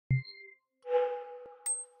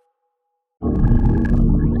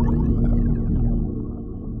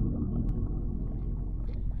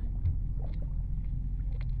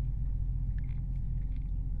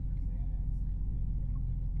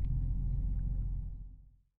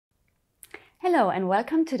Hello and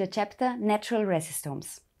welcome to the chapter Natural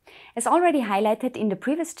Resistomes. As already highlighted in the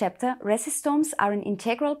previous chapter, resistomes are an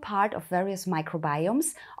integral part of various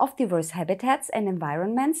microbiomes of diverse habitats and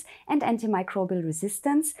environments, and antimicrobial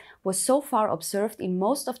resistance was so far observed in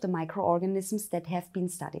most of the microorganisms that have been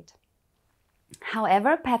studied.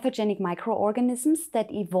 However, pathogenic microorganisms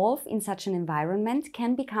that evolve in such an environment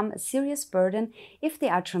can become a serious burden if they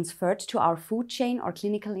are transferred to our food chain or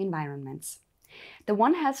clinical environments. The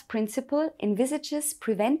One Health principle envisages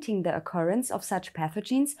preventing the occurrence of such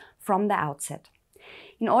pathogens from the outset.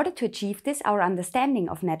 In order to achieve this, our understanding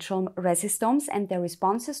of natural resistomes and their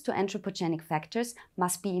responses to anthropogenic factors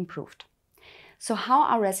must be improved. So how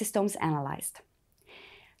are resistomes analyzed?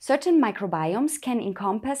 Certain microbiomes can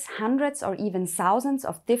encompass hundreds or even thousands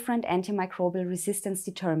of different antimicrobial resistance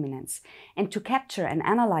determinants, and to capture and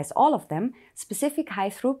analyze all of them, specific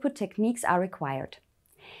high-throughput techniques are required.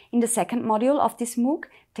 In the second module of this MOOC,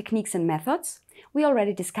 Techniques and Methods, we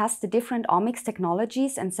already discussed the different omics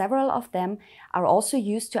technologies, and several of them are also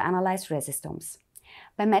used to analyze resistomes.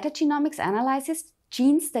 By metagenomics analysis,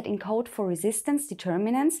 genes that encode for resistance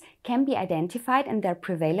determinants can be identified and their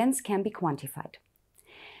prevalence can be quantified.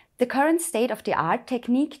 The current state-of-the-art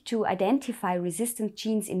technique to identify resistant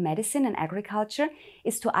genes in medicine and agriculture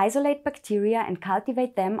is to isolate bacteria and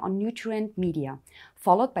cultivate them on nutrient media,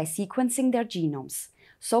 followed by sequencing their genomes,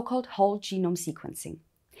 so-called whole genome sequencing.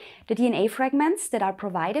 The DNA fragments that are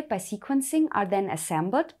provided by sequencing are then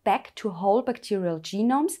assembled back to whole bacterial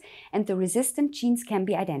genomes, and the resistant genes can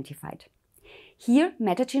be identified. Here,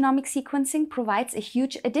 metagenomic sequencing provides a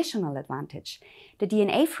huge additional advantage. The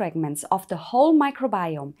DNA fragments of the whole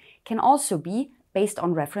microbiome can also be, based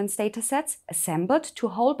on reference datasets, assembled to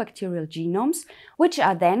whole bacterial genomes, which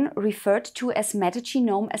are then referred to as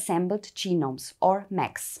metagenome-assembled genomes, or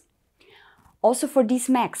MAGs. Also for these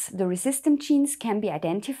MAGs, the resistant genes can be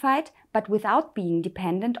identified, but without being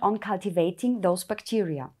dependent on cultivating those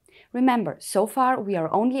bacteria. Remember, so far we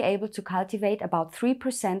are only able to cultivate about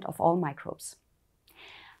 3% of all microbes.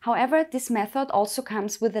 However, this method also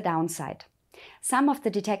comes with a downside. Some of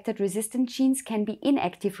the detected resistant genes can be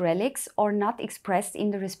inactive relics or not expressed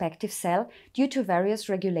in the respective cell due to various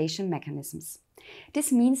regulation mechanisms.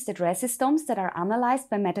 This means that resistomes that are analyzed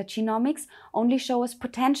by metagenomics only show us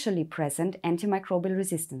potentially present antimicrobial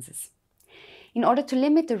resistances. In order to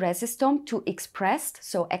limit the resistome to expressed,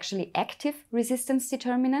 so actually active resistance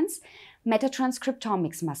determinants,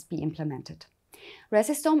 metatranscriptomics must be implemented.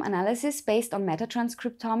 Resistome analysis based on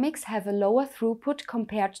metatranscriptomics have a lower throughput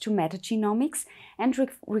compared to metagenomics and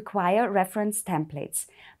require reference templates,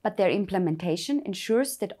 but their implementation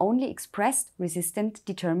ensures that only expressed resistant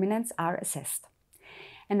determinants are assessed.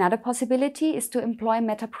 Another possibility is to employ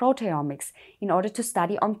metaproteomics in order to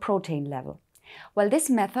study on protein level. While this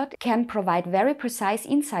method can provide very precise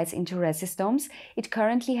insights into resistomes, it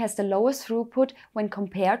currently has the lowest throughput when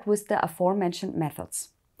compared with the aforementioned methods.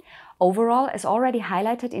 Overall, as already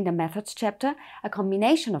highlighted in the methods chapter, a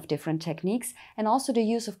combination of different techniques and also the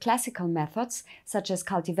use of classical methods such as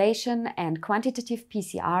cultivation and quantitative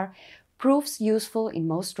PCR proves useful in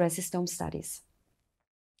most resistome studies.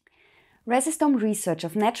 Resistome research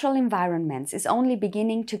of natural environments is only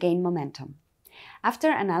beginning to gain momentum.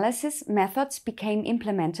 After analysis methods became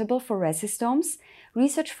implementable for resistomes,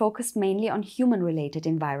 research focused mainly on human-related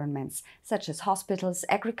environments such as hospitals,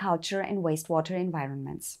 agriculture and wastewater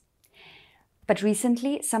environments. But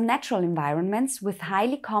recently, some natural environments with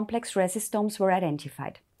highly complex resistomes were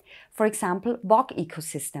identified. For example, bog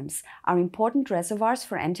ecosystems are important reservoirs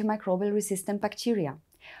for antimicrobial resistant bacteria.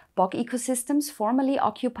 Bog ecosystems formerly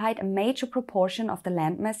occupied a major proportion of the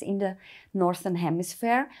landmass in the northern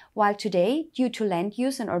hemisphere, while today, due to land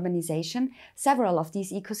use and urbanization, several of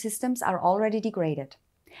these ecosystems are already degraded.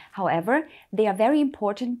 However, they are very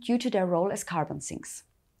important due to their role as carbon sinks.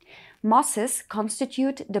 Mosses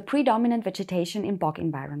constitute the predominant vegetation in bog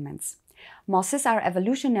environments. Mosses are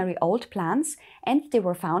evolutionary old plants, and they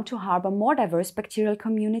were found to harbor more diverse bacterial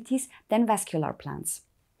communities than vascular plants.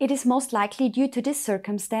 It is most likely due to this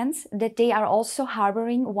circumstance that they are also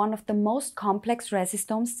harboring one of the most complex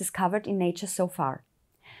resistomes discovered in nature so far.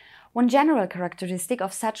 One general characteristic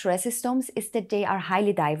of such resistomes is that they are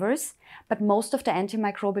highly diverse, but most of the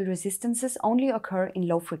antimicrobial resistances only occur in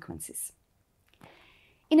low frequencies.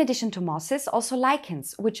 In addition to mosses, also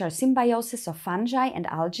lichens, which are symbioses of fungi and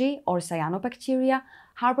algae or cyanobacteria,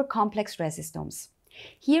 harbor complex resistomes.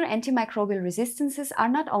 Here, antimicrobial resistances are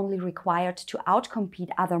not only required to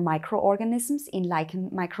outcompete other microorganisms in lichen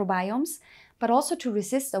microbiomes, but also to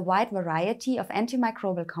resist a wide variety of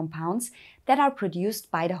antimicrobial compounds that are produced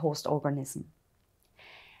by the host organism.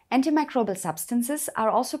 Antimicrobial substances are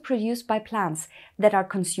also produced by plants that are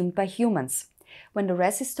consumed by humans. When the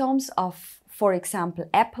resistomes of, for example,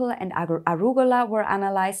 apple and arugula were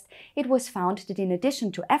analyzed, it was found that in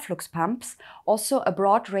addition to efflux pumps, also a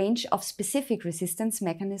broad range of specific resistance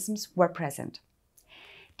mechanisms were present.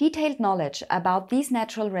 Detailed knowledge about these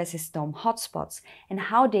natural resistome hotspots and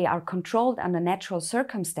how they are controlled under natural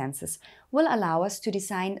circumstances will allow us to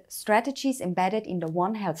design strategies embedded in the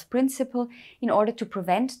One Health principle in order to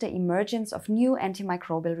prevent the emergence of new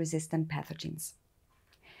antimicrobial resistant pathogens.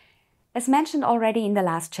 As mentioned already in the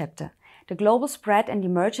last chapter, the global spread and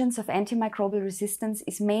emergence of antimicrobial resistance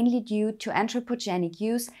is mainly due to anthropogenic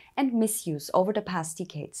use and misuse over the past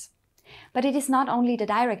decades. But it is not only the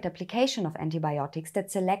direct application of antibiotics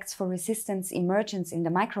that selects for resistance emergence in the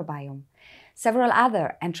microbiome. Several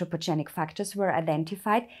other anthropogenic factors were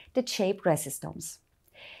identified that shape resistomes.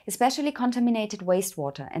 Especially contaminated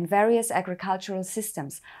wastewater and various agricultural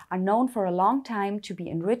systems are known for a long time to be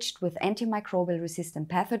enriched with antimicrobial resistant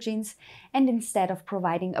pathogens, and instead of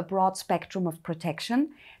providing a broad spectrum of protection,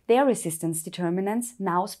 their resistance determinants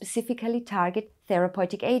now specifically target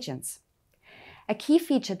therapeutic agents. A key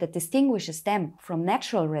feature that distinguishes them from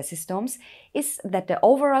natural resistomes is that the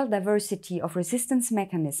overall diversity of resistance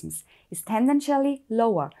mechanisms is tendentially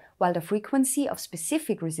lower, while the frequency of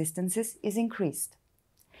specific resistances is increased.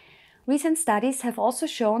 Recent studies have also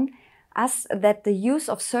shown us that the use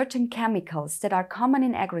of certain chemicals that are common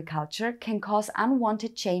in agriculture can cause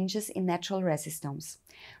unwanted changes in natural resistomes,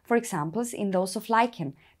 for example, in those of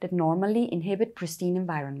lichen that normally inhibit pristine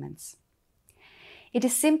environments. It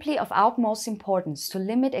is simply of utmost importance to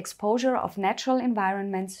limit exposure of natural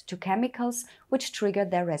environments to chemicals which trigger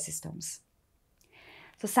their resistomes.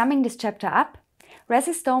 So summing this chapter up,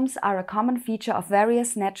 resistomes are a common feature of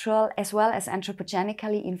various natural as well as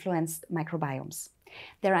anthropogenically influenced microbiomes.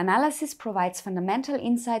 Their analysis provides fundamental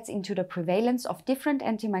insights into the prevalence of different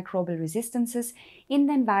antimicrobial resistances in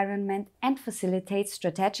the environment and facilitates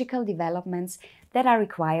strategical developments that are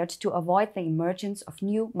required to avoid the emergence of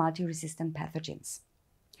new multi-resistant pathogens.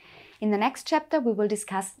 In the next chapter, we will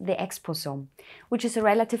discuss the exposome, which is a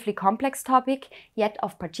relatively complex topic, yet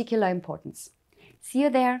of particular importance. See you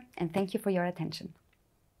there, and thank you for your attention.